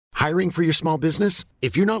Hiring for your small business?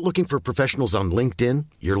 If you're not looking for professionals on LinkedIn,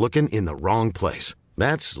 you're looking in the wrong place.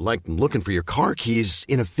 That's like looking for your car keys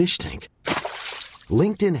in a fish tank.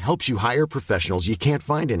 LinkedIn helps you hire professionals you can't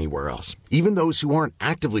find anywhere else, even those who aren't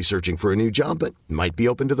actively searching for a new job but might be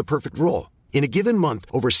open to the perfect role. In a given month,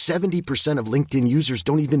 over 70% of LinkedIn users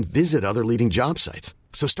don't even visit other leading job sites.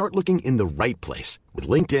 So start looking in the right place. With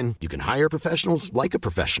LinkedIn, you can hire professionals like a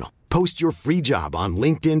professional. Post your free job on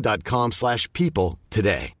linkedin.com/people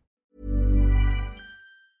today.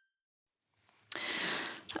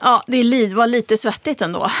 Ja, det var lite svettigt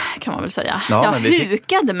ändå, kan man väl säga. Ja,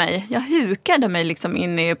 Jag hukade mig liksom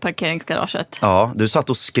in i parkeringsgaraget. Ja, du satt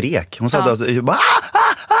och skrek. Hon satt alltså och bara,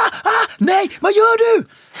 nej, vad gör du?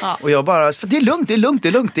 Ja. Och jag bara, det är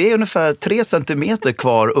lugnt. Det är ungefär 3 centimeter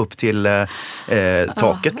kvar upp till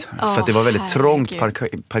taket. För att det var väldigt trångt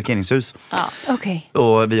parkeringshus. Ja. Okay.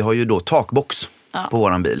 Och vi har ju då takbox på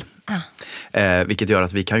våran bil. Vilket gör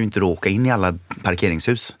att vi kan ju inte åka in i alla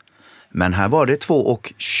parkeringshus. Men här var det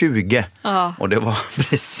 2:20 och det var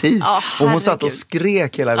precis. Och hon satt och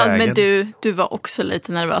skrek hela vägen. Men du var också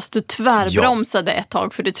lite nervös. Du tvärbromsade ett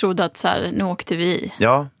tag för du trodde att så här, nu åkte vi i.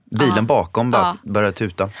 Ja, bilen bakom bara började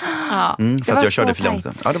tuta. För att jag körde för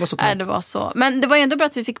långsamt. Ja, det var så tajt. Det var så. Men det var ändå bra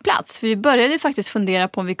att vi fick plats. För vi började faktiskt fundera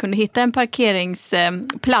på om vi kunde hitta en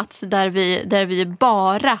parkeringsplats där vi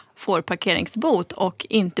bara får parkeringsbot och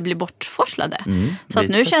inte blir bortforslade. Så att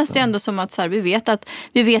nu känns det ändå som att så här, vi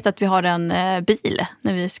vet att vi har en bil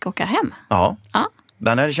när vi ska åka hem. Ja.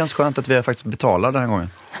 Men det känns skönt att vi faktiskt betalar den här gången.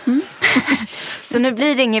 Så nu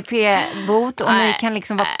blir det ingen P-bot och ni kan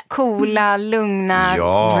liksom vara coola, lugna,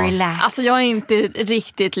 relax. Alltså jag är inte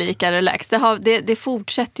riktigt lika relaxed. Det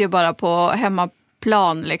fortsätter ju bara på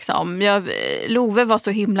hemmaplan liksom. Love var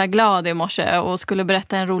så himla glad i morse och skulle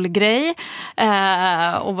berätta en rolig grej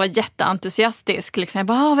och var jätteentusiastisk. Liksom. Jag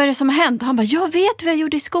bara, vad är det som har hänt? Han bara, jag vet vad jag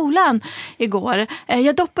gjorde i skolan igår.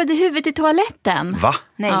 Jag doppade huvudet i toaletten. Va?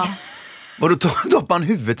 Nej. Ja. Och då doppade han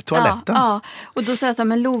huvudet i toaletten? Ja. Och då sa jag så här,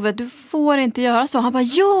 men Love, du får inte göra så. Han bara,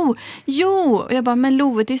 jo. Och jag bara, men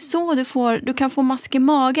Love, det är så du kan få mask i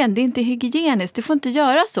magen. Det är inte hygieniskt, du får inte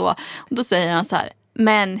göra så. Och då säger han så här,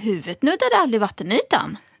 men huvudet nuddade aldrig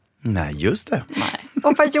vattenytan. Nej, just det. Nej.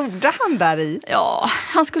 Och vad gjorde han där i? Ja,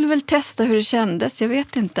 han skulle väl testa hur det kändes, jag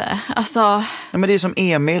vet inte. Alltså... Ja, men det är som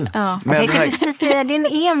Emil. Ja. Jag tänkte precis säga, det är en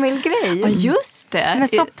Emil-grej. Ja, just det. Med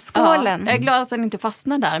soppskålen. Ja, jag är glad att han inte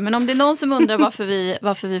fastnar där. Men om det är någon som undrar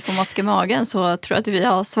varför vi får mask i magen så tror jag att vi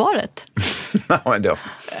har svaret.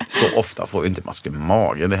 Så ofta får vi inte mask i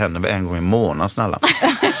magen. Det händer väl en gång i månaden, snälla.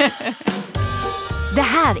 Det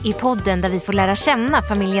här är podden där vi får lära känna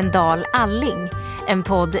familjen Dahl Alling. En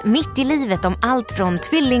podd mitt i livet om allt från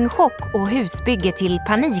tvillingchock och husbygge till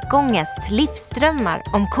panikångest, livsdrömmar,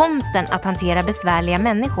 om konsten att hantera besvärliga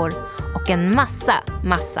människor och en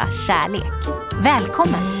massa kärlek.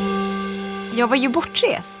 Välkommen! Jag var ju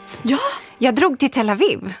bortrest. Ja. Jag drog till Tel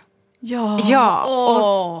Aviv. Ja.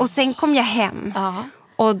 Och sen kom jag hem.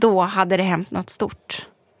 Och då hade det hänt något stort.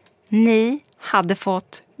 Ni hade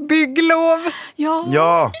fått bygglov.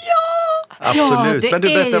 Ja. Absolut. Men du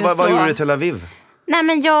berättar, vad gjorde du i Tel Aviv? Nej,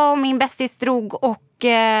 men jag och min bästis drog och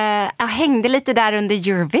jag hängde lite där under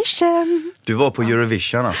Eurovision. Du var på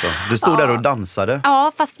Eurovision alltså. Du stod där och dansade.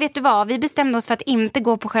 Ja, fast vet du vad? Vi bestämde oss för att inte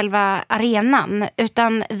gå på själva arenan.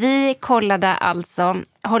 Utan vi kollade alltså,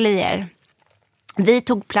 håll i er. Vi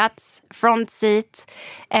tog plats, front seat,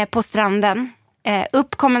 på stranden.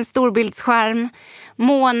 Upp kom en storbildsskärm.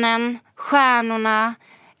 Månen, stjärnorna,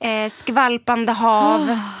 skvalpande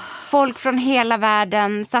hav. Folk från hela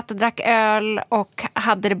världen satt och drack öl och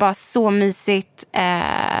hade det bara så mysigt.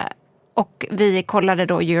 Och vi kollade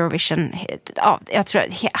då Eurovision, jag tror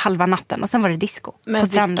halva natten. Och sen var det disco på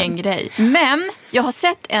stranden. Vilken grej. Men jag har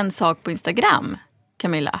sett en sak på Instagram,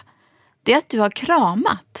 Camilla. Det är att du har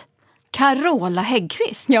kramat Carola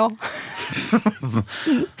Häggkvist. Ja.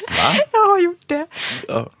 Jag har gjort det.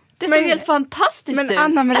 Ja. Det ser helt fantastiskt ut. Men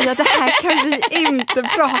Anna-Maria, det här kan vi inte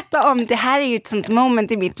prata om. Det här är ju ett sånt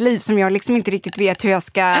moment i mitt liv som jag liksom inte riktigt vet hur jag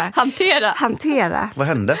ska hantera. Vad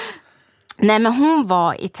hände? Nej, men hon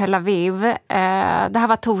var i Tel Aviv. Det här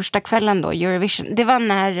var torsdagskvällen då, Eurovision. Det var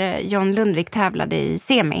när John Lundvik tävlade i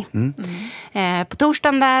semi. På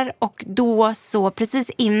torsdagen där, och då så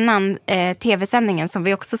precis innan tv-sändningen som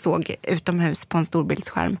vi också såg utomhus på en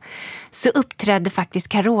storbildsskärm, så uppträdde faktiskt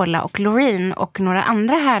Carola och Loreen och några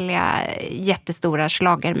andra härliga jättestora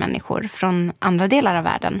schlagermänniskor från andra delar av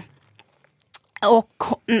världen. Och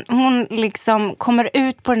hon liksom kommer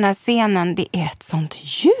ut på den här scenen. Det är ett sånt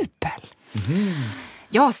jubel.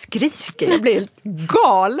 Jag skriker, jag blir helt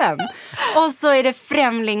galen. Och så är det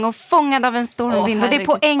Främling och Fångad av en stormvind. Och det är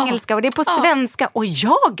på engelska och det är på svenska. Och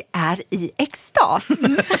jag är i extas.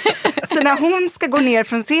 Så när hon ska gå ner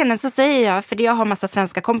från scenen så säger jag, för jag har massa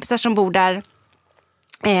svenska kompisar som bor där.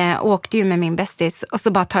 Åkte ju med min bästis och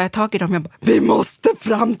så bara tar jag tag i dem och jag bara, vi måste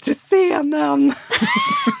fram till scenen.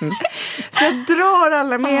 Så jag drar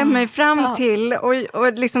alla med mig fram till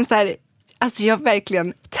och liksom så här, alltså jag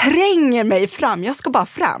verkligen tränger mig fram. Jag ska bara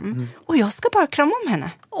fram och jag ska bara krama om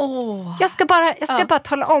henne. Jag ska bara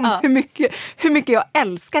tala om hur mycket jag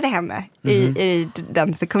älskade henne i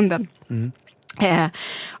den sekunden.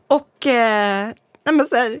 När man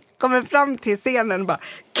så här kommer fram till scenen och bara,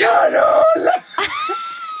 Carola!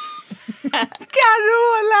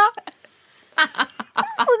 Carola!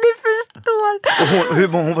 Så du förstår. Och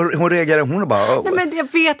hon reagerar, hon bara... Nej, men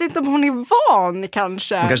jag vet inte om hon är van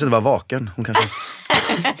kanske. Hon kanske inte var vaken. Hon kanske...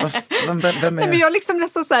 Vem är... Nej, men jag liksom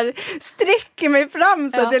nästan så här sträcker mig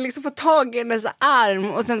fram så att jag liksom får tag i hennes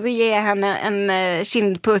arm. Och sen så ger jag henne en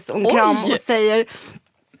kindpuss och en kram och säger,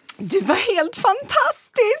 du var helt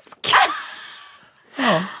fantastisk!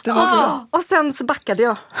 Ja, det var också. Och sen så backade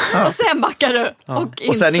jag. Och sen backade du. Ja.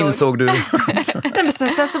 Och sen insåg du. Nej, men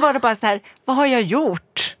sen så var det bara så här, vad har jag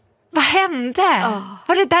gjort? Vad hände?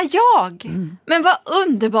 Var det där jag? Men vad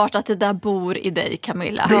underbart att det där bor i dig,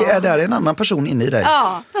 Camilla. Det är en annan person inne i dig.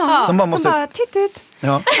 Som bara måste... Som bara, titta ut.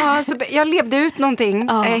 Ja, så jag levde ut någonting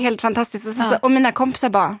helt fantastiskt. Och mina kompisar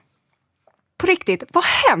bara, på riktigt, vad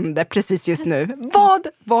hände precis just nu? Vad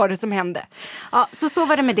var det som hände? Ja, så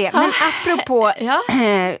var det med det. Men apropå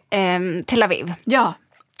Tel Aviv. Ja.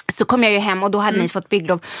 Så kom jag ju hem och då hade ni fått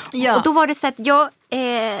bygglov. Ja. Och då var det så att jag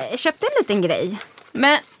köpte en liten grej.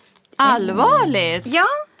 Men allvarligt? Ja.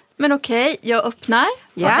 Men okej, jag öppnar.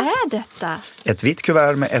 Ja. Vad är detta? Ett vitt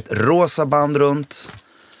kuvert med ett rosa band runt.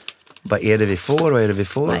 Vad är det vi får? Vad är det vi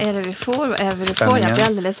får? Jag blir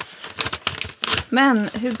alldeles... Men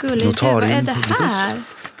hur gulligt det? Vad är det här?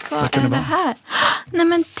 Vad är det här? Nej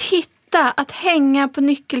men titta, att hänga på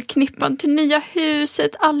nyckelknippan till nya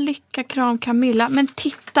huset. All lycka, kram Camilla. Men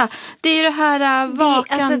titta, det är ju det här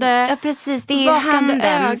vakande... precis, det är ju handen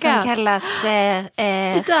öga som kallas...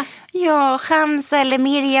 titta. Ja, Chams eller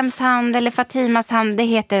Miriams hand eller Fatimas hand, det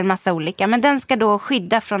heter en massa olika. Men den ska då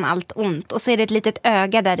skydda från allt ont. Och så är det ett litet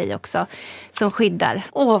öga där i också som skyddar.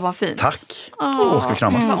 Vad fint. Tack. Ska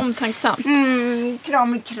kramas. Så omtänksamt.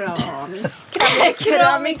 Kram. Kram.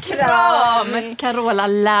 Carola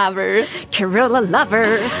Lover. Carola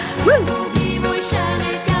Lover.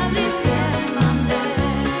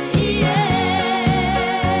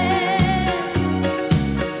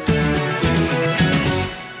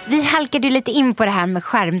 Vi halkade ju lite in på det här med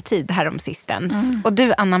skärmtid här om sistens. Och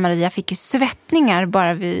du, Anna-Maria, fick ju svettningar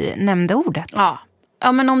bara vi nämnde ordet.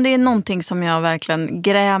 Ja, men om det är någonting som jag verkligen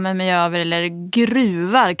grämer mig över eller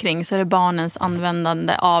gruvar kring så är det barnens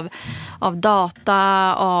användande av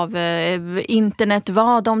data, av internet,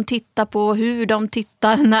 vad de tittar på, hur de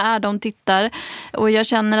tittar, när de tittar. Och jag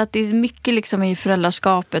känner att det är mycket liksom i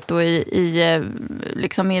föräldraskapet och i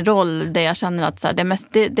liksom i roll där jag känner att så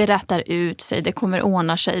här, det rättar ut sig, det kommer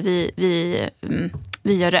ordna sig, vi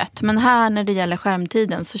gör rätt. Men här när det gäller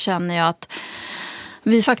skärmtiden så känner jag att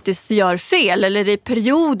vi faktiskt gör fel eller i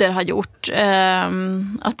perioder har gjort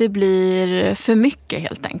att det blir för mycket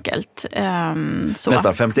helt enkelt. Så.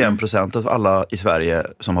 Nästan 51% av alla i Sverige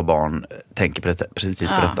som har barn tänker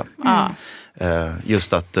precis på detta.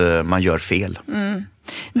 Just att man gör fel.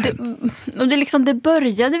 Det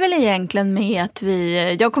började väl egentligen med att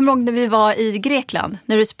jag kommer ihåg när vi var i Grekland,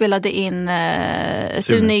 när du spelade in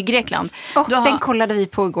Sune i Grekland. Den kollade vi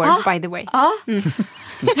på igår, by the way.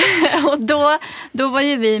 Och då var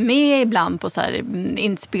ju vi med ibland på så här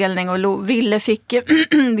inspelning och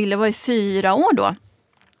Ville var ju 4 år då.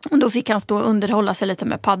 Och då fick han stå och underhålla sig lite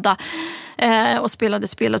med padda och spelade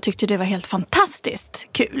spel och tyckte det var helt fantastiskt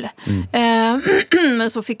kul. Men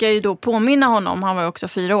så fick jag ju då påminna honom, han var ju också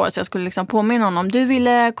 4 år så jag skulle liksom påminna honom, du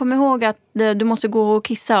ville komma ihåg att du måste gå och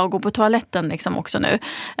kissa och gå på toaletten liksom också nu.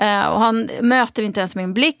 Och han möter inte ens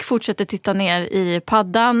min blick, fortsätter titta ner i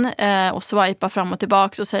paddan och swipar fram och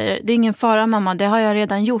tillbaka och säger, det är ingen fara mamma, det har jag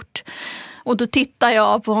redan gjort. Och då tittar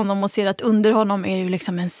jag på honom och ser att under honom är det ju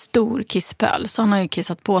liksom en stor kisspöl. Så han har ju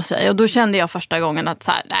kissat på sig. Och då kände jag första gången att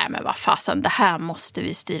så här, nej men vad fasen, det här måste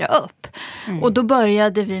vi styra upp. Och då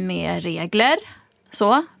började vi med regler.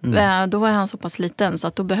 Så, då var han så pass liten så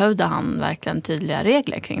att då behövde han verkligen tydliga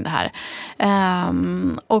regler kring det här.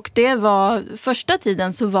 Och det var, första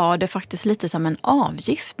tiden så var det faktiskt lite som en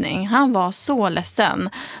avgiftning. Han var så ledsen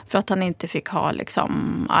för att han inte fick ha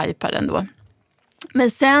liksom iPaden då.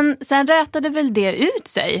 Men sen rätade väl det ut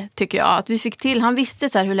sig, tycker jag. Att vi fick till, han visste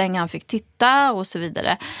så här hur länge han fick titta och så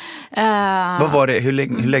vidare. Vad var det,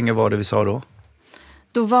 hur länge var det vi sa då?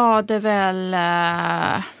 Då var det väl,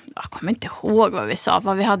 jag kommer inte ihåg vad vi sa,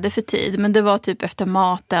 vad vi hade för tid. Men det var typ efter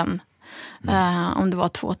maten. Om det var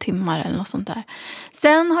 2 timmar eller något sånt där.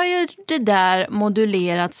 Sen har ju det där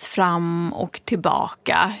modulerats fram och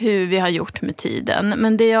tillbaka, hur vi har gjort med tiden.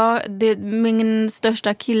 Men min största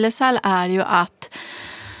akilleshäl är ju att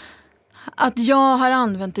jag har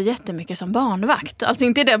använt det jättemycket som barnvakt. Alltså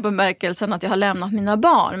inte i den bemärkelsen att jag har lämnat mina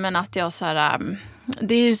barn, men att jag så här,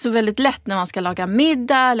 det är ju så väldigt lätt när man ska laga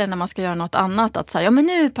middag eller när man ska göra något annat att säga, ja men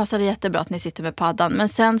nu passar det jättebra att ni sitter med paddan, men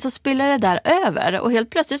sen så spiller det där över och helt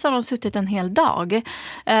plötsligt så har de suttit en hel dag.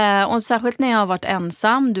 Och särskilt när jag har varit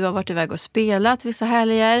ensam, du har varit iväg och spelat vissa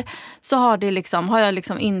helger, så har jag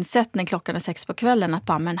liksom insett när klockan är 6 på kvällen att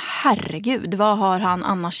bara, men herregud, vad har han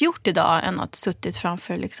annars gjort idag än att suttit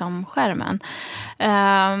framför liksom skärmen.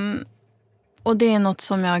 Och det är något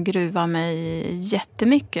som jag gruvar mig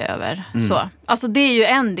jättemycket över. Så. Alltså det är ju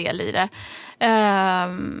en del i det.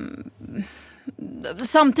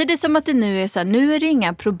 Samtidigt som att det nu är så här, nu är det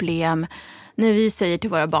inga problem när vi säger till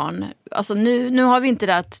våra barn, alltså nu har vi inte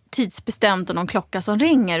det tidsbestämt och någon klocka som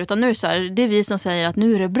ringer, utan nu är det så här, det är vi som säger att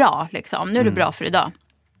nu är det bra liksom, nu är det bra för idag.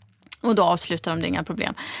 Och då avslutar de det, inga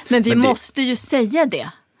problem. Men vi måste ju säga det.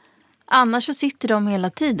 Annars så sitter de hela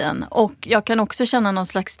tiden. Och jag kan också känna någon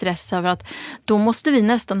slags stress över att då måste vi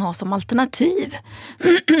nästan ha som alternativ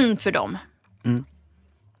för dem.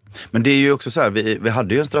 Men det är ju också så här, vi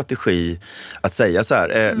hade ju en strategi att säga så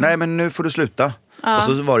här, nej men nu får du sluta. Och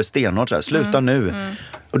så var det stenhårt så här, sluta nu.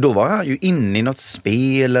 Och då var han ju inne i något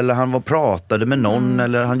spel eller han pratade med någon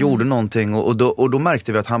eller han gjorde någonting och då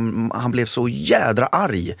märkte vi att han blev så jädra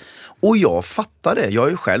arg. Och jag fattade, jag har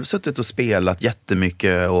ju själv suttit och spelat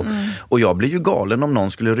jättemycket och jag blev ju galen om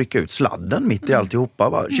någon skulle rycka ut sladden mitt i alltihopa.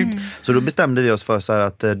 Bara, så då bestämde vi oss för så här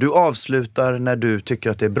att du avslutar när du tycker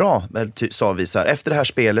att det är bra, sa vi så här, efter det här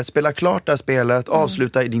spelet, spela klart det här spelet,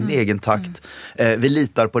 avsluta i din egen takt, vi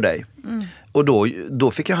litar på dig. Och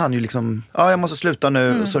då fick han ju liksom, jag måste sluta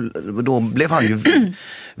nu. Och så, då blev han ju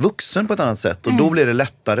vuxen på ett annat sätt. Och då blev det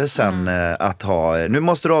lättare sen att nu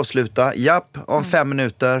måste du avsluta, om 5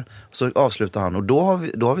 minuter. Så avslutar han. Och då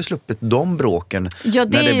har vi sluppit de bråken när det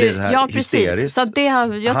blir det här hysteriskt. Så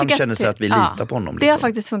han känner sig att vi litar på honom. Det har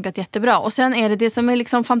faktiskt funkat jättebra. Och sen är det som är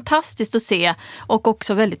liksom fantastiskt att se och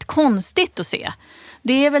också väldigt konstigt att se.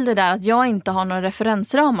 Det är väl det där att jag inte har några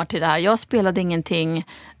referensramar till det här. Jag spelade ingenting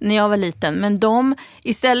när jag var liten. Men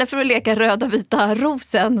istället för att leka röda vita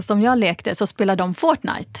rosen som jag lekte, så spelar de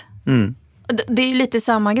Fortnite. Det är ju lite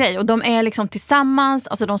samma grej. Och de är liksom tillsammans,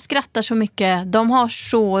 alltså de skrattar så mycket. De har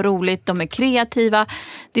så roligt, de är kreativa.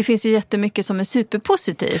 Det finns ju jättemycket som är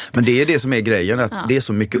superpositivt. Men det är det som är grejen, att det är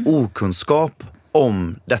så mycket okunskap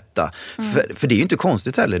om detta. För det är ju inte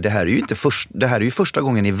konstigt heller. Det här är ju första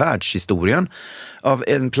gången i världshistorien av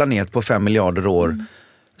en planet på 5 miljarder år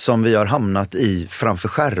som vi har hamnat i framför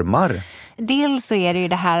skärmar. Dels så är det ju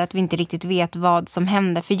det här att vi inte riktigt vet vad som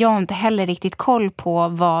händer. För jag har inte heller riktigt koll på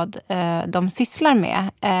vad de sysslar med.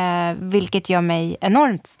 Vilket gör mig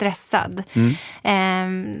enormt stressad.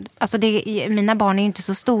 Alltså mina barn är ju inte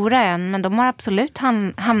så stora än. Men de har absolut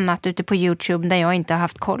hamnat ute på YouTube där jag inte har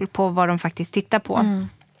haft koll på vad de faktiskt tittar på.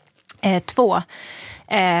 2.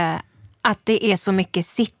 Att det är så mycket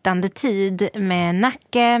sittande tid med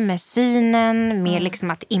nacke, med synen, med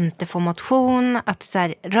liksom att inte få motion, att så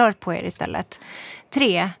här, rör på er istället.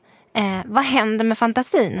 3. Vad händer med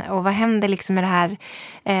fantasin? Och vad händer liksom med det här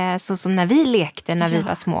så som när vi lekte när vi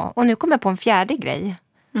var små? Och nu kommer jag på en 4:e grej.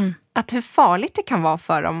 Att hur farligt det kan vara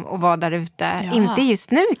för dem att vara där ute. Inte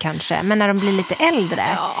just nu kanske, men när de blir lite äldre.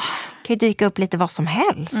 Kan ju dyka upp lite vad som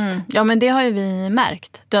helst. Ja, men det har ju vi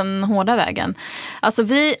märkt, den hårda vägen. Alltså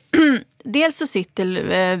dels så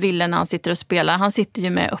sitter Ville när han sitter och spelar, han sitter ju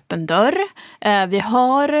med öppen dörr. Vi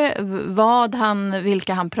har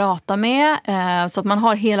vilka han pratar med, så att man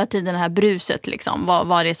har hela tiden det här bruset liksom,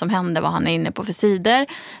 vad det är som händer, vad han är inne på för sidor.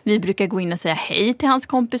 Vi brukar gå in och säga hej till hans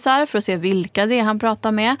kompisar för att se vilka det är han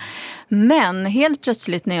pratar med. Men helt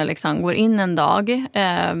plötsligt när jag liksom går in en dag,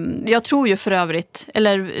 jag tror ju för övrigt,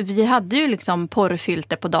 eller vi hade ju liksom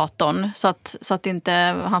porrfilter på datorn så att inte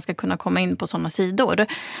han ska kunna komma in på sådana sidor.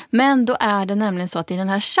 Men då är det nämligen så att i den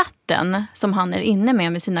här chatten som han är inne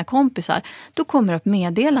med sina kompisar, då kommer upp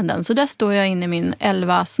meddelanden. Så där står jag inne i min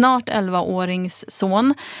snart 11-årings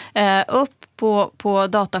son. Upp på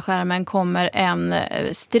dataskärmen kommer en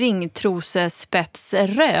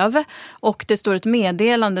stringtrosespetsröv och det står ett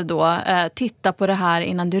meddelande då, titta på det här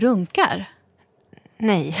innan du runkar.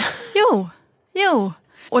 Nej. Jo.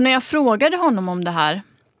 Och när jag frågade honom om det här,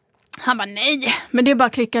 han bara nej, men det bara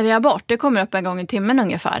klickade jag bort. Det kommer upp en gång i timmen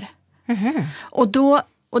ungefär.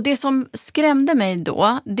 Och det som skrämde mig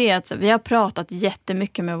då, det är att vi har pratat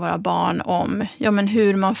jättemycket med våra barn om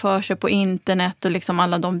hur man för sig på internet och liksom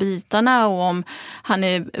alla de bitarna. Och om han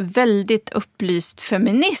är väldigt upplyst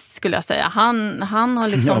feminist skulle jag säga. Han har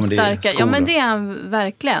liksom starka... Ja, men det är han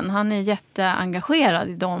verkligen. Han är jätteengagerad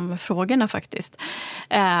i de frågorna faktiskt.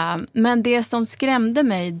 Men det som skrämde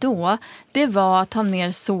mig då, det var att han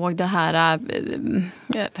mer såg det här...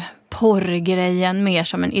 porrgrejen mer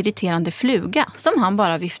som en irriterande fluga som han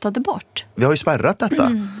bara viftade bort. Vi har ju spärrat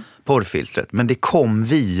detta porrfiltret, men det kom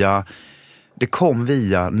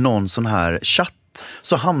via någon sån här chatt,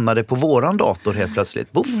 så hamnade på våran dator helt plötsligt.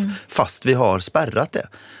 Fast vi har spärrat det.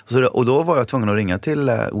 Och då var jag tvungen att ringa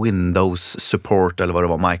till Windows support eller vad det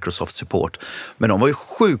var, Microsoft support. Men de var ju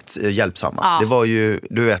sjukt hjälpsamma. Ja. Det var ju,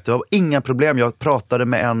 du vet, det var inga problem. Jag pratade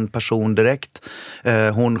med en person direkt.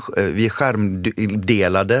 Vi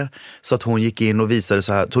skärmdelade så att hon gick in och visade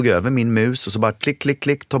så här, tog över min mus och så bara klick, klick,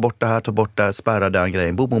 klick, ta bort det här, spärra den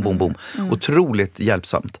grejen, boom, boom, boom, boom. Otroligt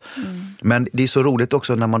hjälpsamt. Men det är så roligt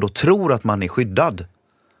också när man då tror att man är skyddad.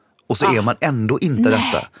 Och så är man ändå inte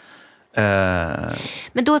detta.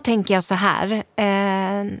 Men då tänker jag så här.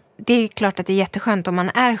 Det är klart att det är jätteskönt om man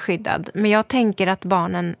är skyddad. Men jag tänker att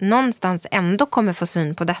barnen någonstans ändå kommer få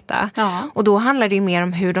syn på detta. Ja. Och då handlar det ju mer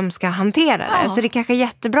om hur de ska hantera det. Ja. Så det är kanske är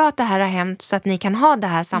jättebra att det här har hänt så att ni kan ha det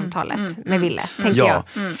här samtalet med Ville, tänker jag.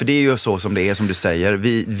 För det är ju så som det är, som du säger.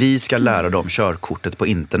 Vi ska lära dem körkortet på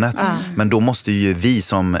internet. Men då måste ju vi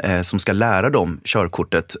som ska lära dem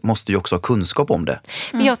körkortet måste ju också ha kunskap om det.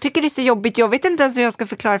 Men jag tycker det är så jobbigt. Jag vet inte ens hur jag ska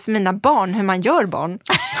förklara för mina barn hur man gör barn.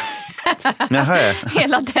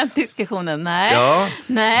 Hela den diskussionen, nej. Ja,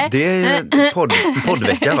 nej. Det är ju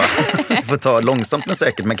poddvecka, va? Vi får ta långsamt men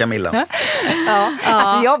säkert med Camilla.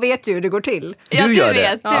 Alltså jag vet ju hur det går till. Du vet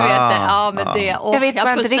det. Ja, men det. Och jag vet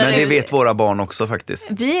bara inte riktigt. Men det vet våra barn också faktiskt.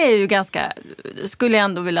 Vi är ju ganska, skulle jag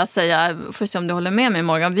ändå vilja säga, för se om du håller med mig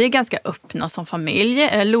Morgan, vi är ganska öppna som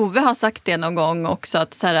familj. Love har sagt det någon gång också,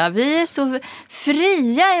 att så här, vi är så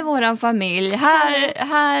fria i våran familj.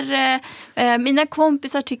 Mina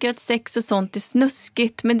kompisar tycker att sex och sånt är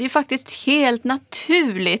snuskigt, men det är faktiskt helt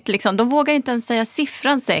naturligt. Liksom. De vågar inte ens säga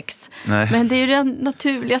siffran 6. Nej. Men det är ju det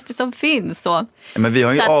naturligaste som finns. Så. Men vi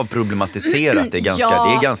har ju avproblematiserat det ganska,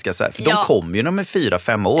 det är ganska så här, för de kommer ju med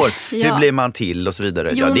 4-5 år. Hur blir man till och så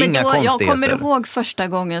vidare. Det är inga konstigheter. Jag kommer ihåg första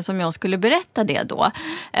gången som jag skulle berätta det då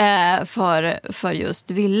för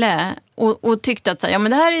just Ville. Och tyckte att så här,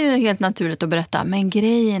 men det här är ju helt naturligt att berätta. Men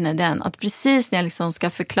grejen är den att precis när jag liksom ska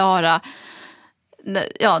förklara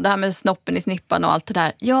det här med snoppen i snippan och allt det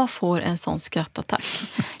där. Jag får en sån skrattattack.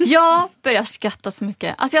 Jag börjar skratta så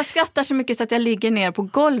mycket. Alltså jag skrattar så mycket så att jag ligger ner på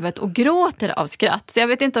golvet och gråter av skratt. Så jag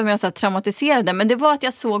vet inte om jag så här traumatiserade, men det var att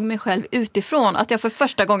jag såg mig själv utifrån. Att jag för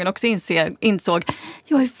första gången också insåg,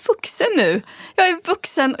 jag är vuxen nu. Jag är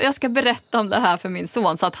vuxen och jag ska berätta om det här för min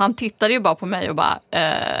son. Så att han tittade ju bara på mig och bara,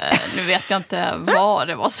 nu vet jag inte vad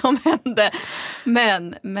det var som hände.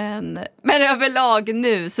 Men överlag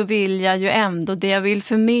nu så vill jag ju ändå det jag vill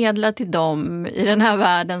förmedla till dem i den här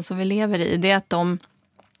världen som vi lever i, det är att de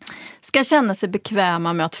ska känna sig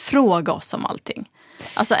bekväma med att fråga oss om allting.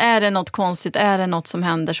 Alltså är det något konstigt, är det något som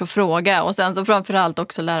händer, så fråga. Och sen så framförallt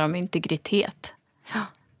också lära om integritet. Ja.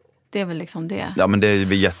 Det är väl liksom det. Ja, men det är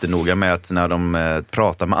vi jättenoga med att när de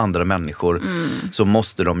pratar med andra människor så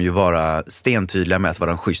måste de ju vara stentydliga med att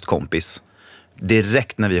vara en schysst kompis.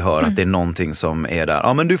 Direkt när vi hör att det är någonting som är där.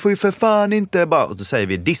 Ja, men du får ju för fan inte bara... Och så säger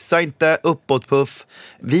vi, dissa inte, uppåt puff.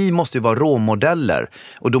 Vi måste ju vara råmodeller.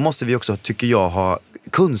 Och då måste vi också, tycker jag, ha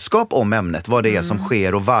kunskap om ämnet. Vad det är som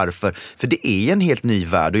sker och varför. För det är en helt ny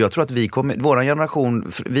värld. Och jag tror att vår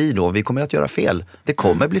generation, vi kommer att göra fel. Det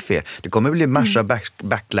kommer bli fel. Det kommer bli massa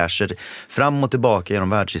backlasher fram och tillbaka genom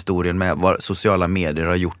världshistorien med vad sociala medier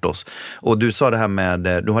har gjort oss. Och du sa det här med,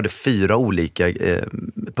 du hade 4 olika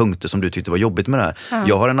punkter som du tyckte var jobbigt med det här.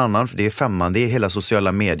 Jag har en annan, för det är 5:an. Det är hela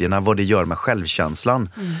sociala medierna, vad det gör med självkänslan.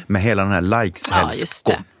 Med hela den här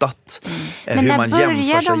likes-helskottat. Men när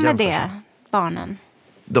börjar de med det, barnen?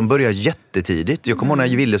 De börjar jättetidigt. Jag kommer ihåg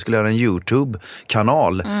när Ville skulle göra en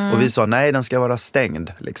YouTube-kanal. Och vi sa, nej, den ska vara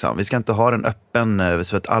stängd. Liksom. Vi ska inte ha den öppen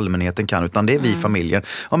så att allmänheten kan. Utan det är vi familjen.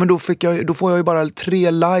 Ja, men då får jag ju bara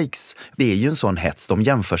 3 likes. Det är ju en sån hets. De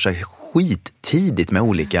jämför sig skittidigt med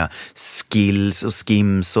olika skills och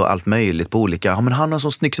skims och allt möjligt på olika. Ja, men han har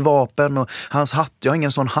så snyggt vapen och hans hatt. Jag har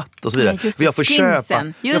ingen sån hatt och så vidare. Nej, jag måste få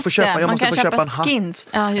köpa en hatt.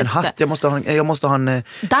 Ja, en hatt. Jag måste ha en...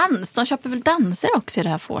 Dans. De köper väl danser också i det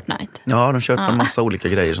här Fortnite? Ja, Ja, de köper en massa olika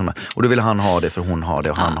grejer. Och då vill han ha det för hon har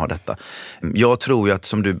det och han har detta. Jag tror ju att,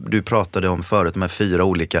 som du pratade om förut, de här 4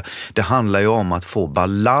 olika, det handlar ju om att få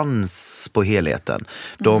balans på helheten.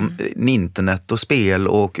 Internet och spel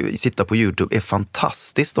och sitta på YouTube är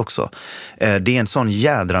fantastiskt också. Det är en sån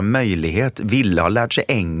jädra möjlighet. Ville har lärt sig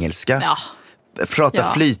engelska. Ja.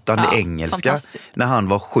 Prata flytande engelska när han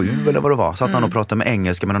var 7 eller vad det var. Så att han och pratade med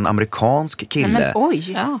engelska med en amerikansk kille. Nej, men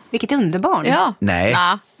oj, vilket underbarn. Ja. Nej,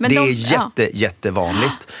 men det är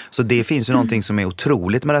jättevanligt. Så det finns ju någonting som är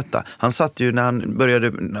otroligt med detta. Han satt ju när han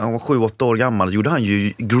var 7-8 år gammal, gjorde han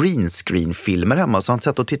ju green screen filmer hemma. Så han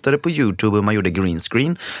satt och tittade på YouTube hur man gjorde green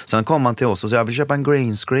screen. Sen kom han till oss och sa, jag vill köpa en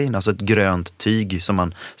green screen, alltså ett grönt tyg som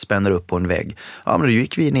man spänner upp på en vägg. Ja, men då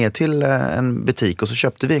gick vi ner till en butik och så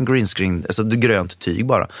köpte vi en green screen, alltså grönt tyg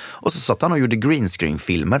bara. Och så satt han och gjorde green screen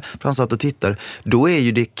filmer. För han satt och tittade. Då är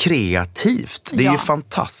ju det kreativt. Det är ju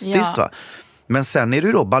fantastiskt va. Men sen är det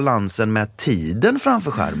ju då balansen med tiden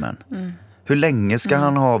framför skärmen. Hur länge ska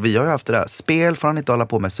han ha? Vi har ju haft det där. Spel får han inte hålla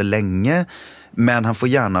på med så länge. Men han får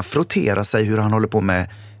gärna frottera sig hur han håller på med.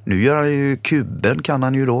 Nu gör han ju kuben, kan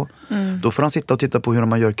han ju då. Då får han sitta och titta på hur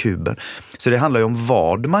man gör kuben. Så det handlar ju om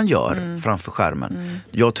vad man gör framför skärmen.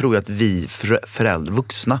 Jag tror att vi föräldrar,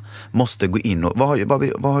 vuxna, måste gå in och vad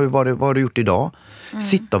har du gjort idag?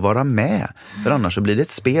 Sitta och vara med. För annars så blir det ett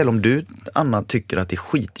spel. Om du, Anna, tycker att det är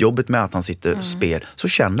skitjobbigt med att han sitter och spel, så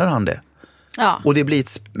känner han det. Ja. Och det blir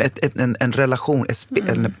en relation,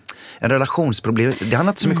 en relationsproblem. Det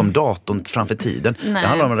handlar inte så mycket om datorn framför tiden. Nej. Det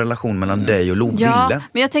handlar om en relation mellan dig och Ville.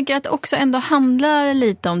 Men jag tänker att det också ändå handlar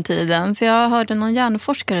lite om tiden. För jag hörde någon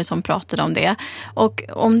hjärnforskare som pratade om det. Och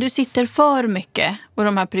om du sitter för mycket och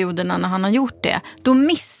de här perioderna när han har gjort det, då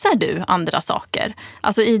missar du andra saker.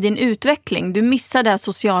 Alltså i din utveckling. Du missar det här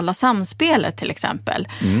sociala samspelet till exempel.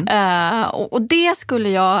 Och det skulle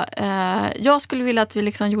jag skulle vilja att vi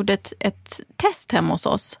liksom gjorde ett test hemma hos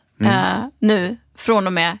oss nu från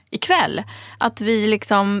och med ikväll. Att vi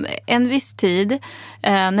liksom en viss tid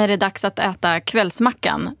när det är dags att äta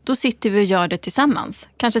kvällsmackan, då sitter vi och gör det tillsammans.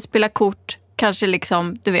 Kanske spela kort, kanske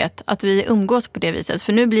liksom, du vet, att vi umgås på det viset.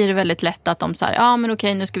 För nu blir det väldigt lätt att de säger, men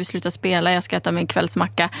okej, nu ska vi sluta spela, jag ska äta min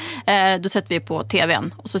kvällsmacka. Då sätter vi på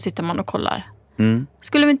tvn och så sitter man och kollar.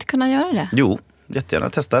 Skulle vi inte kunna göra det? Jo, jättegärna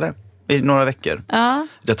testa det i några veckor. Ja.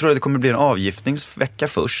 Jag tror att det kommer bli en avgiftningsvecka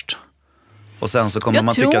först. Och sen så kommer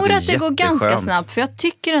man tycka att det är Jag tror att det går ganska snabbt. För jag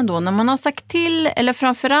tycker ändå, när man har sagt till, eller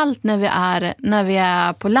framförallt när vi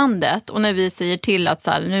är på landet och när vi säger till att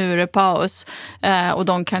så här, nu är det paus och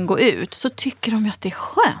de kan gå ut, så tycker de ju att det är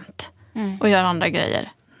skönt att göra andra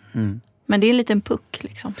grejer. Men det är en liten puck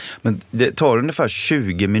liksom. Men det tar ungefär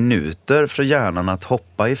 20 minuter för hjärnan att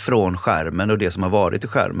hoppa ifrån skärmen och det som har varit i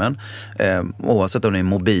skärmen. Oavsett om det är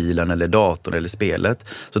mobilen eller datorn eller spelet.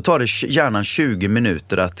 Så tar det hjärnan 20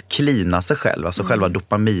 minuter att klina sig själv. Alltså själva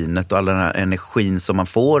dopaminet och all den här energin som man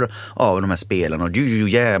får av de här spelen. Och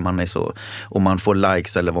man är så, och man får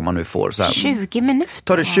likes eller vad man nu får. Så här. 20 minuter?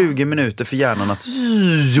 Tar det 20 minuter för hjärnan att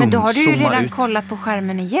Men då har du ju redan kollat på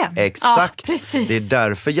skärmen igen. Exakt. Ja, precis. Det är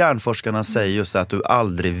därför hjärnforskarna säger just att du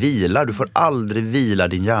aldrig vilar. Du får aldrig vila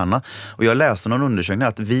din hjärna. Och jag läste någon undersökning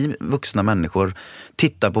att vi vuxna människor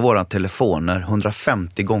tittar på våra telefoner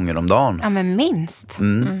 150 gånger om dagen. Ja, men minst.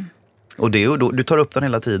 Och det är då, du tar upp den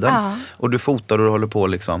hela tiden. Ja. Och du fotar och du håller på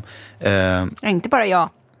liksom. Inte bara jag.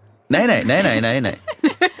 Nej.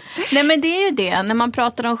 Nej, men det är ju det. När man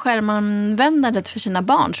pratar om skärmanvändandet för sina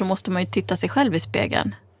barn så måste man ju titta sig själv i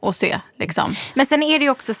spegeln och se liksom. Men sen är det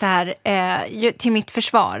ju också så här till mitt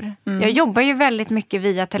försvar. Jag jobbar ju väldigt mycket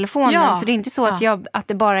via telefonen, så det är inte så att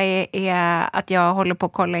det bara är att jag håller på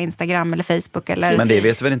att kolla Instagram eller Facebook eller. Men det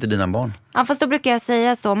vet väl inte dina barn? Ja, fast då brukar jag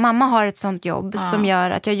säga så. Mamma har ett sånt jobb som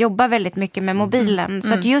gör att jag jobbar väldigt mycket med mobilen.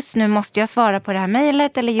 Så att just nu måste jag svara på det här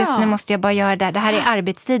mejlet eller just nu måste jag bara göra det. Det här är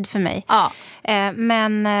arbetstid för mig.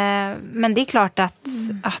 Men det är klart att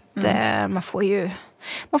man får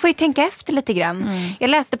ju tänka efter lite grann. Jag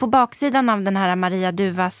läste på baksidan av den här Maria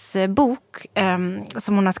Duvas bok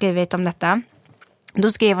som hon har skrivit om detta.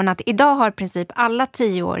 Då skrev hon att idag har i princip alla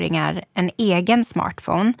 10-åringar en egen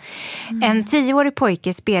smartphone. En 10-årig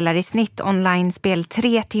pojke spelar i snitt online-spel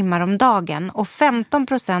 3 timmar om dagen och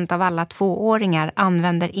 15% av alla 2-åringar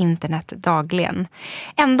använder internet dagligen.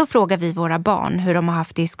 Ändå frågar vi våra barn hur de har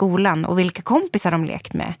haft det i skolan och vilka kompisar de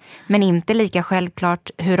lekt med. Men inte lika självklart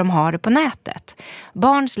hur de har det på nätet.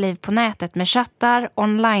 Barns liv på nätet med chattar,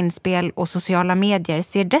 online-spel och sociala medier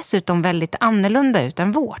ser dessutom väldigt annorlunda ut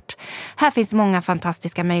än vårt. Här finns många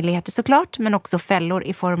fantastiska möjligheter såklart, men också fällor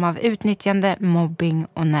i form av utnyttjande, mobbing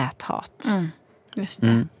och näthat. Just det.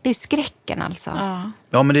 Det är ju skräcken alltså.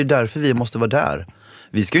 Ja, men det är därför vi måste vara där.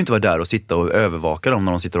 Vi ska ju inte vara där och sitta och övervaka dem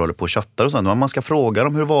när de sitter och håller på och chattar och sånt. Man ska fråga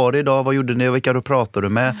dem, hur var det idag? Vad gjorde ni? Vilka du pratade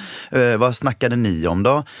med? Vad snackade ni om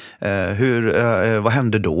då? Vad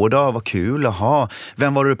hände då? Vad kul, jaha.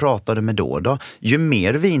 Vem var det du pratade med då? Ju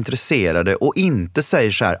mer vi är intresserade och inte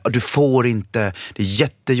säger så här, du får inte, det är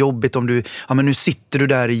jättejobbigt om du, men nu sitter du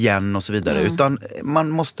där igen och så vidare. Utan man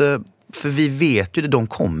måste, för vi vet ju det, de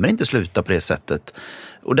kommer inte sluta på det sättet.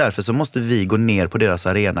 Och därför så måste vi gå ner på deras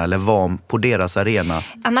arena eller vara på deras arena.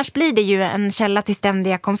 Annars blir det ju en källa till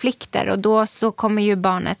ständiga konflikter och då så kommer ju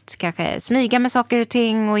barnet kanske smyga med saker och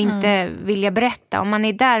ting och inte vilja berätta. Om man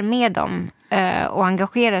är där med dem och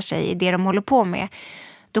engagerar sig i det de håller på med,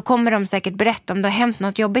 då kommer de säkert berätta om det har hänt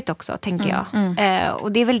något jobbigt också, tänker jag.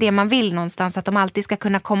 Och det är väl det man vill någonstans, att de alltid ska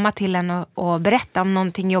kunna komma till en och berätta om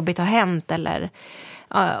någonting jobbigt har hänt eller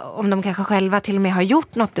om de kanske själva till och med har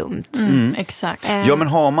gjort något dumt. Exakt. Ja, men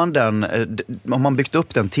har man byggt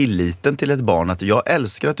upp den tilliten till ett barn att jag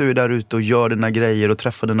älskar att du är där ute och gör dina grejer och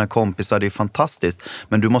träffar dina kompisar, det är fantastiskt.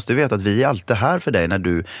 Men du måste veta att vi är alltid här för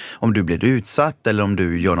dig om du blir utsatt eller om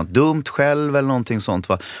du gör något dumt själv eller någonting sånt.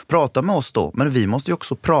 Va? Prata med oss då. Men vi måste ju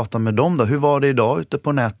också prata med dem då. Hur var det idag ute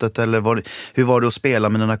på nätet? Eller hur var det att spela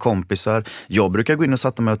med dina kompisar? Jag brukar gå in och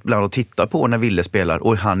sätta mig ibland och titta på när Ville spelar.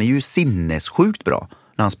 Och han är ju sinnessjukt bra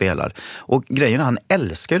när han spelar. Och grejen är, han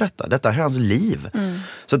älskar ju detta. Detta är hans liv.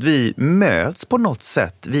 Så att vi möts på något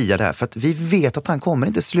sätt via det här. För att vi vet att han kommer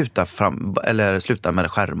inte sluta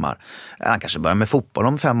med skärmar. Han kanske börjar med fotboll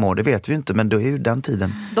om 5 år, det vet vi inte. Men då är ju den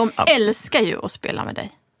tiden. De älskar ju att spela med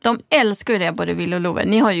dig. De älskar ju det, både Will och Love.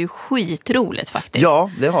 Ni har ju skitroligt faktiskt. Ja,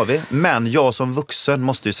 det har vi. Men jag som vuxen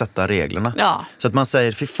måste ju sätta reglerna. Ja. Så att man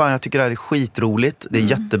säger, fy fan, jag tycker det här är skitroligt. Det är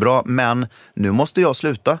jättebra, men nu måste jag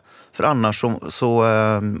sluta. För annars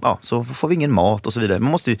så får vi ingen mat och så vidare.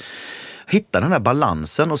 Man måste ju hitta den här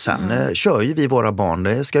balansen. Och sen kör ju vi våra barn.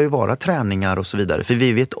 Det ska ju vara träningar och så vidare. För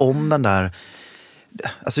vi vet om den där...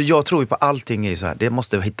 Alltså jag tror ju på allting är ju så här. Det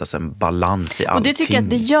måste hittas en balans i allting. Och det tycker jag att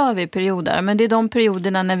det gör vi i perioder. Men det är de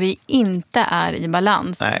perioderna när vi inte är i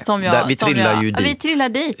balans. Nej, vi trillar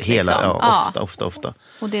dit. Hela, liksom. Ofta.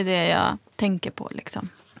 Och det är det jag tänker på liksom.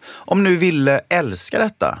 Om nu Ville älska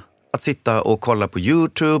detta, att sitta och kolla på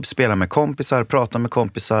YouTube, spela med kompisar, prata med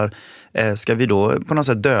kompisar, ska vi då på något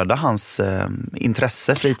sätt döda hans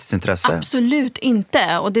fritidsintresse? Absolut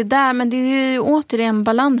inte. Och men det är ju återigen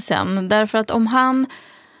balansen. Därför att om han...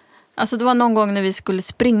 Alltså det var någon gång när vi skulle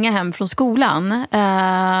springa hem från skolan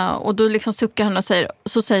och då liksom suckar han och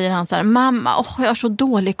säger han så här: mamma, jag har så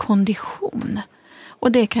dålig kondition.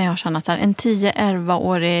 Och det kan jag känna så här, en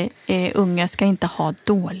 10-11-årig unge ska inte ha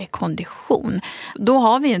dålig kondition. Då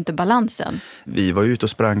har vi ju inte balansen. Vi var ute och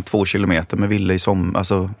sprang 2 kilometer med Ville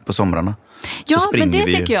på somrarna. Ja, men det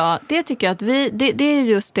tycker jag att det är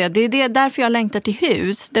just det. Det är därför jag längtar till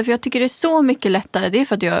hus. Därför jag tycker det är så mycket lättare. Det är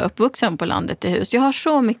för att jag är uppvuxen på landet i hus. Jag har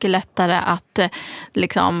så mycket lättare att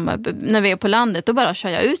liksom, när vi är på landet, då bara kör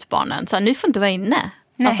jag ut barnen. Så här, nu får inte vara inne.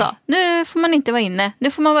 Alltså, nu får man inte vara inne,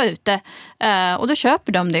 nu får man vara ute. Och då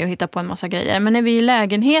köper de det och hittar på en massa grejer. Men när vi är i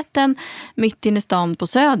lägenheten mitt inne i stan på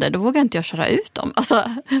Söder, då vågar inte jag köra ut dem.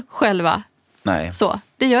 Alltså själva. Nej. Så,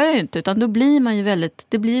 det gör jag ju inte, utan då blir man ju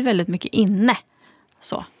väldigt mycket inne.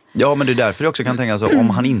 Så. Ja, men det är därför jag också kan tänka så, om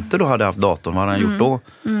han inte då hade haft datorn, vad hade han gjort då?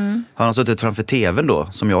 Har han suttit framför tvn då,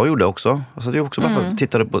 som jag gjorde också? Alltså jag också bara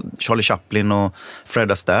tittade på Charlie Chaplin och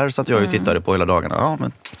Fred Astaire, så att jag ju tittade på hela dagarna. Ja,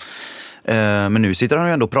 men nu sitter han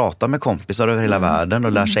ju ändå och pratar med kompisar över hela världen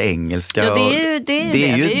och lär sig engelska. Ja,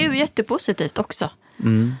 det är ju jättepositivt också.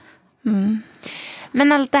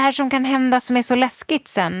 Men allt det här som kan hända som är så läskigt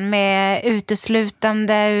sen, med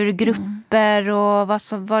uteslutande ur grupper och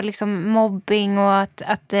vad liksom mobbing och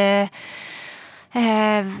att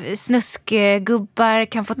snuskgubbar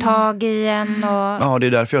kan få tag i en. Ja, det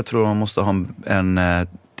är därför jag tror man måste ha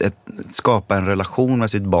skapa en relation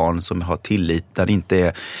med sitt barn som har tillit, där det inte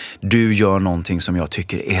är du gör någonting som jag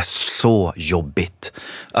tycker är så jobbigt.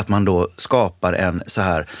 Att man då skapar en så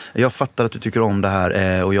här, jag fattar att du tycker om det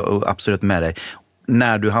här och jag är absolut med dig.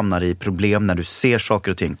 När du hamnar i problem, när du ser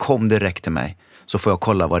saker och ting, kom direkt till mig. Så får jag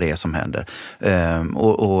kolla vad det är som händer.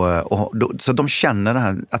 Så de känner det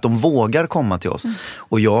här, att de vågar komma till oss.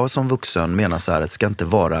 Och jag som vuxen menar så här,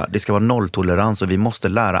 det ska vara nolltolerans, och vi måste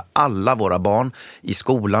lära alla våra barn i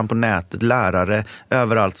skolan, på nätet, lärare,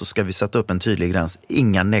 överallt, så ska vi sätta upp en tydlig gräns.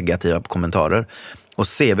 Inga negativa kommentarer. Och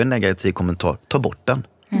ser vi en negativ kommentar, ta bort den.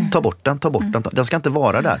 Ta bort den. Den ska inte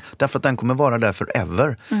vara där. Därför att den kommer vara där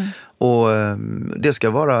forever. Och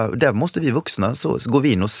där måste vi vuxna, så går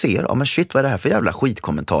vi in och ser, men shit, vad är det här för jävla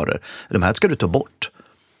skitkommentarer? De här ska du ta bort.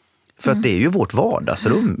 För att det är ju vårt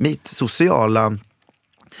vardagsrum, mitt sociala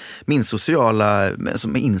min sociala,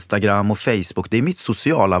 som Instagram och Facebook, det är mitt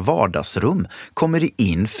sociala vardagsrum. Kommer det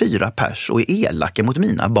in 4 pers och är elaka mot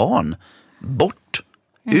mina barn, bort,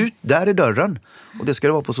 ut, där är dörren. Och det ska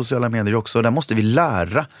det vara på sociala medier också. Där måste vi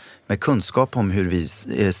lära med kunskap om hur vi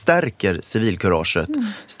stärker civilkuraget,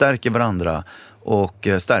 stärker varandra och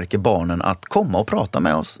stärker barnen att komma och prata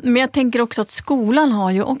med oss. Men jag tänker också att skolan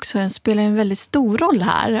har ju också spelar en väldigt stor roll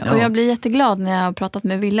här. Ja. Och jag blir jätteglad när jag har pratat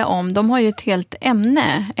med Ville om. De har ju ett helt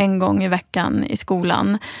ämne en gång i veckan i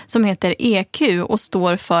skolan som heter EQ och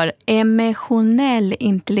står för emotionell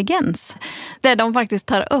intelligens. Där de faktiskt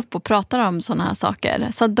tar upp och pratar om sådana här saker.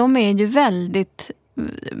 Så de är ju väldigt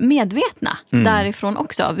medvetna därifrån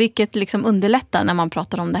också. Vilket liksom underlättar när man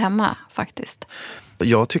pratar om det hemma faktiskt.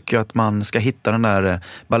 Jag tycker att man ska hitta den där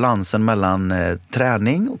balansen mellan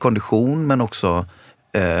träning och kondition, men också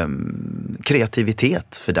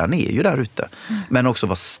kreativitet, för den är ju där ute. Men också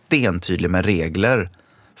vara stentydlig med regler.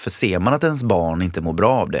 För ser man att ens barn inte mår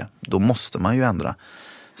bra av det, då måste man ju ändra.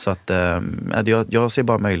 Så att jag ser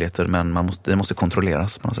bara möjligheter, men det måste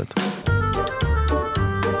kontrolleras på något sätt.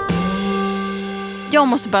 Jag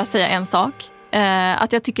måste bara säga en sak.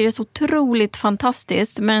 Att jag tycker det är så otroligt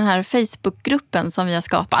fantastiskt med den här Facebookgruppen som vi har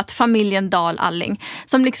skapat, familjen Dahl Alling,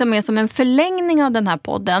 som liksom är som en förlängning av den här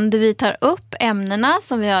podden, där vi tar upp ämnena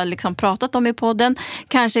som vi har liksom pratat om i podden,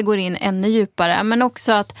 kanske går in ännu djupare, men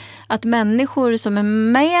också att människor som är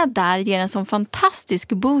med där ger en sån fantastisk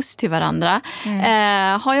boost till varandra.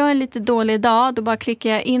 Har jag en lite dålig dag, då bara klickar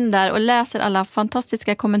jag in där och läser alla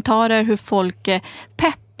fantastiska kommentarer, hur folk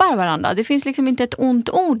peppar varandra. Det finns liksom inte ett ont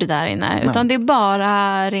ord där inne, utan det är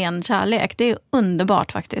bara ren kärlek. Det är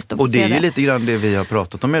underbart faktiskt. Och det är ju lite grann det vi har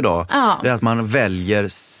pratat om idag. Ja. Det är att man väljer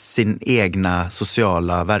sin egna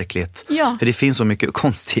sociala verklighet. Ja. För det finns så mycket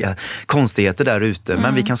konstigheter där ute.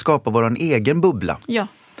 Men vi kan skapa vår egen bubbla. Ja.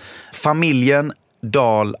 Familjen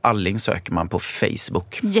Dahl Alling söker man på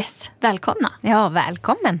Facebook. Yes, välkomna. Ja,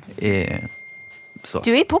 välkommen. Så.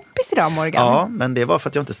 Du är poppis idag, Morgan. Ja, men det var för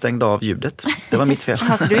att jag inte stängde av ljudet. Det var mitt fel.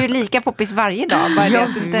 Alltså, du är lika poppis varje dag. Bara jag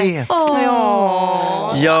vet.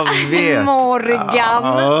 Jag vet. Morgan.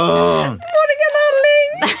 Morgan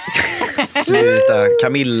Alling. Sluta,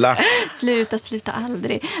 Camilla. Sluta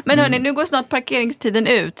aldrig. Men hörni, nu går snart parkeringstiden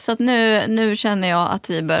ut. Så att nu känner jag att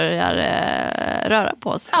vi börjar röra på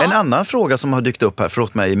oss. En annan fråga som har dykt upp här,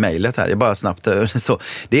 förlåt mig i mejlet här, jag bara snabbt så.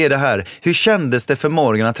 Det är det här, hur kändes det för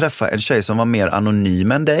Morgan att träffa en tjej som var mer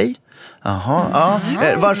anonym än dig? Jaha,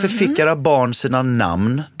 varför fick era barn sina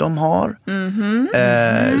namn de har?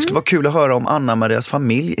 Det skulle vara kul att höra om Anna Marias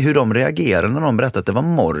familj, hur de reagerade när de berättade att det var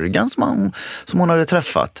Morgan som hon hade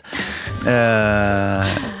träffat.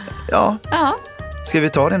 Ja. Ska vi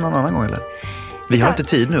ta det någon annan gång eller? Vi har inte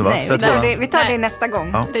tid nu, va? Nej, vi tar det nästa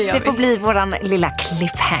gång. Ja. Det får bli våran lilla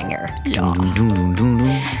cliffhanger. Ja.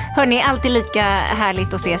 Hörrni, alltid lika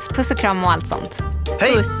härligt att ses. Puss och kram och allt sånt.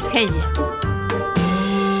 Hej! Puss, hej!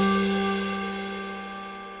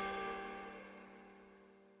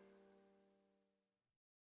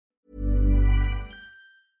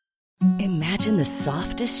 Imagine the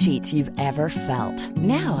softest sheets you've ever felt.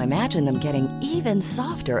 Now imagine them getting even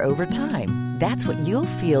softer over time. That's what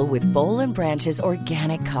you'll feel with Boll & Branch's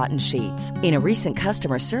organic cotton sheets. In a recent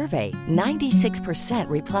customer survey, 96%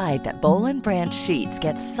 replied that Boll & Branch sheets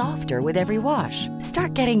get softer with every wash.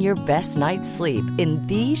 Start getting your best night's sleep in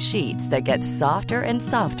these sheets that get softer and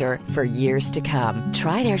softer for years to come.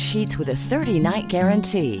 Try their sheets with a 30-night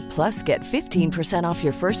guarantee. Plus, get 15% off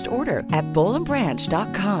your first order at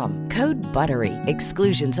bollandbranch.com. Code BUTTERY.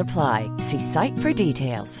 Exclusions apply. See site for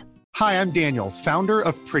details. Hi, I'm Daniel, founder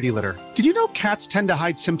of Pretty Litter. Did you know cats tend to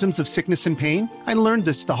hide symptoms of sickness and pain? I learned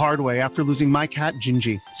this the hard way after losing my cat,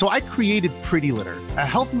 Gingy. So I created Pretty Litter, a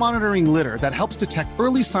health monitoring litter that helps detect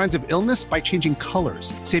early signs of illness by changing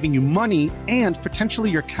colors, saving you money and potentially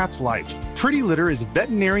your cat's life. Pretty Litter is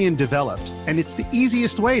veterinarian developed, and it's the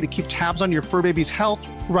easiest way to keep tabs on your fur baby's health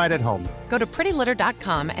right at home. Go to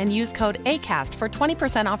prettylitter.com and use code ACAST for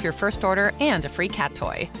 20% off your first order and a free cat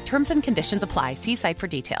toy. Terms and conditions apply. See site for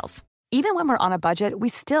details. Even when we're on a budget, we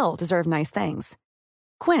still deserve nice things.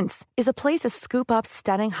 Quince is a place to scoop up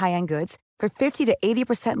stunning high-end goods for 50 to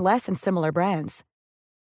 80% less than similar brands.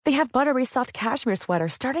 They have buttery soft cashmere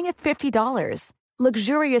sweaters starting at $50,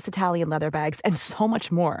 luxurious Italian leather bags, and so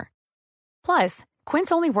much more. Plus,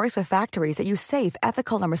 Quince only works with factories that use safe,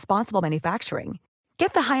 ethical, and responsible manufacturing.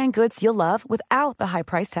 Get the high-end goods you'll love without the high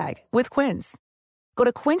price tag with Quince. Go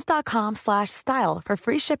to quince.com/style for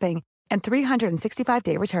free shipping and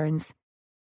 365-day returns.